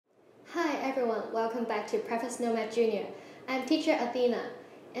everyone, welcome back to Preface Nomad Junior. I'm teacher Athena,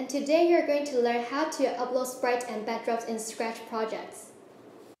 and today you're going to learn how to upload sprites and backdrops in Scratch projects.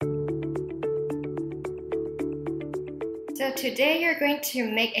 So today you're going to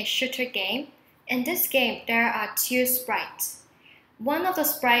make a shooter game. In this game, there are two sprites. One of the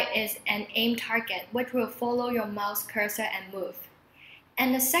sprites is an aim target, which will follow your mouse cursor and move.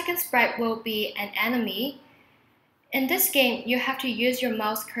 And the second sprite will be an enemy. In this game, you have to use your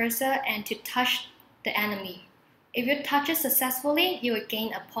mouse cursor and to touch the enemy. If you touch it successfully, you will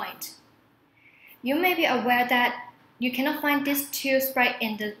gain a point. You may be aware that you cannot find these two sprites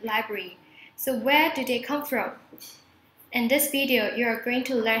in the library. So where do they come from? In this video, you are going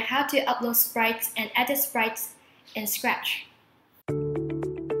to learn how to upload sprites and edit sprites in Scratch.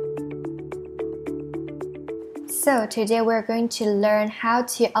 So today we're going to learn how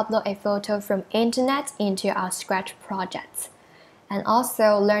to upload a photo from internet into our Scratch projects, and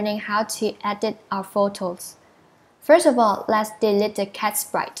also learning how to edit our photos. First of all, let's delete the cat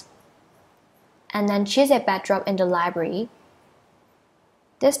sprite, and then choose a backdrop in the library.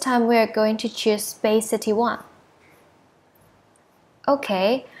 This time we are going to choose Space City 1.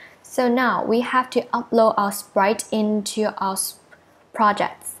 Okay, so now we have to upload our sprite into our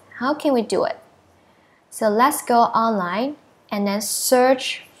projects. How can we do it? So let's go online and then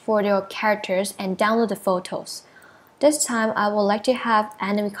search for your characters and download the photos. This time I would like to have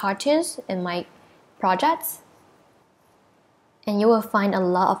anime cartoons in my projects. And you will find a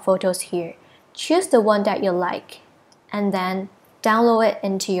lot of photos here. Choose the one that you like and then download it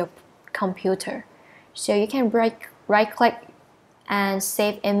into your computer. So you can right click and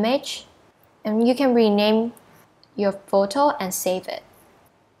save image, and you can rename your photo and save it.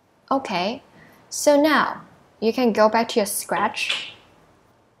 Okay. So now, you can go back to your Scratch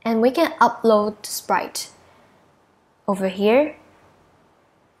and we can upload the sprite over here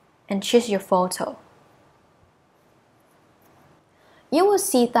and choose your photo. You will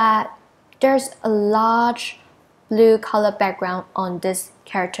see that there's a large blue color background on this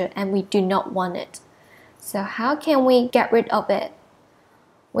character and we do not want it. So how can we get rid of it?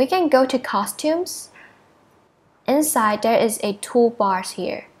 We can go to Costumes. Inside there is a toolbar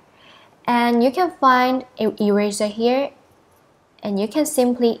here. And you can find an eraser here, and you can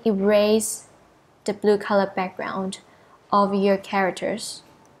simply erase the blue color background of your characters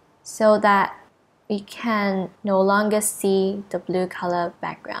so that we can no longer see the blue color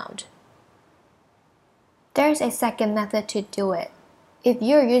background. There's a second method to do it. If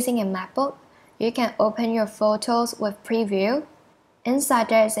you're using a MacBook, you can open your photos with Preview. Inside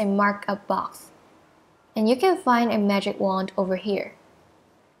there is a markup box, and you can find a magic wand over here.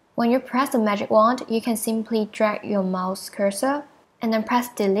 When you press the magic wand, you can simply drag your mouse cursor and then press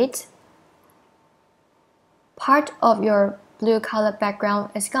delete. Part of your blue color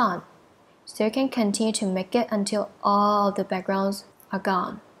background is gone. So you can continue to make it until all of the backgrounds are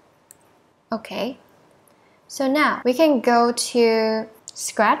gone. Okay. So now we can go to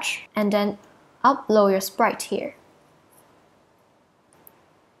Scratch and then upload your sprite here.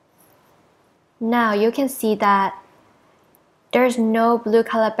 Now you can see that there's no blue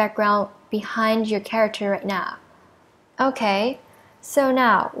color background behind your character right now. Okay, so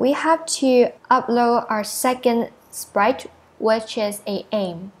now we have to upload our second sprite, which is a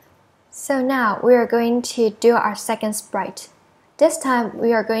aim. So now we are going to do our second sprite. This time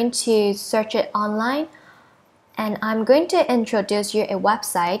we are going to search it online, and I'm going to introduce you a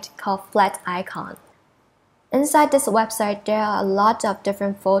website called Flat Icon. Inside this website there are a lot of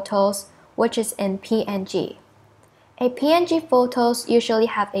different photos, which is in PNG. A PNG photos usually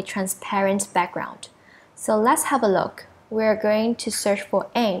have a transparent background. So let's have a look. We're going to search for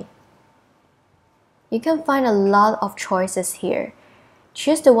aim. You can find a lot of choices here.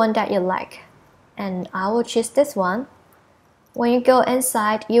 Choose the one that you like. And I will choose this one. When you go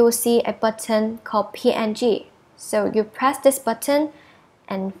inside, you will see a button called PNG. So you press this button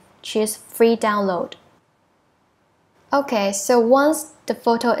and choose free download. Okay, so once the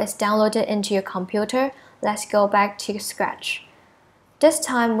photo is downloaded into your computer, let's go back to Scratch. This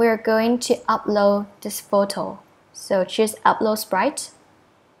time we're going to upload this photo. So choose Upload Sprite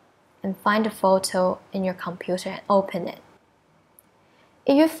and find the photo in your computer and open it.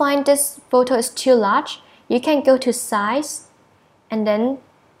 If you find this photo is too large, you can go to Size and then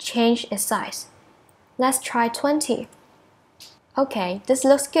change its size. Let's try 20. Okay, this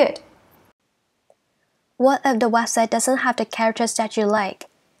looks good. What if the website doesn't have the characters that you like?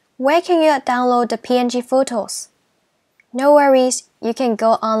 Where can you download the PNG photos? No worries, you can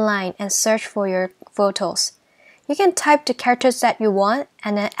go online and search for your photos. You can type the characters that you want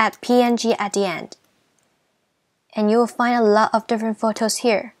and then add PNG at the end. And you will find a lot of different photos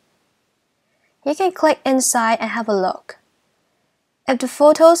here. you can click inside and have a look. If the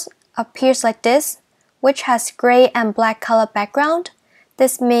photos appears like this, which has gray and black color background,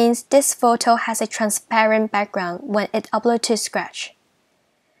 this means this photo has a transparent background when it uploaded to Scratch.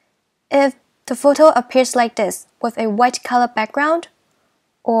 If the photo appears like this with a white color background,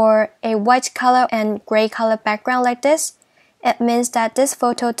 or a white color and gray color background like this, it means that this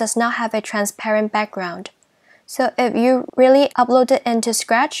photo does not have a transparent background. So if you really upload it into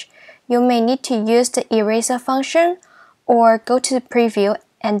Scratch, you may need to use the eraser function or go to the preview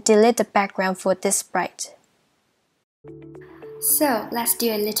and delete the background for this sprite. So let's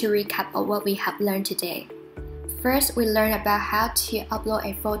do a little recap of what we have learned today. First, we learned about how to upload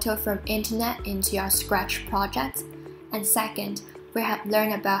a photo from internet into your Scratch project. And second, we have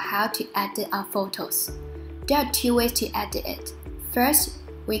learned about how to edit our photos. There are two ways to edit it. First,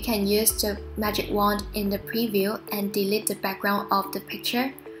 we can use the magic wand in the preview and delete the background of the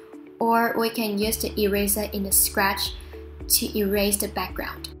picture, or we can use the eraser in the Scratch to erase the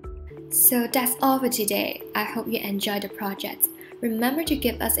background. So that's all for today. I hope you enjoyed the project. Remember to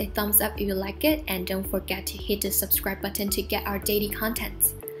give us a thumbs up if you like it, and don't forget to hit the subscribe button to get our daily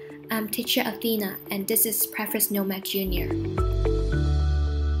content. I'm Teacher Athena, and this is Preface Nomad Jr.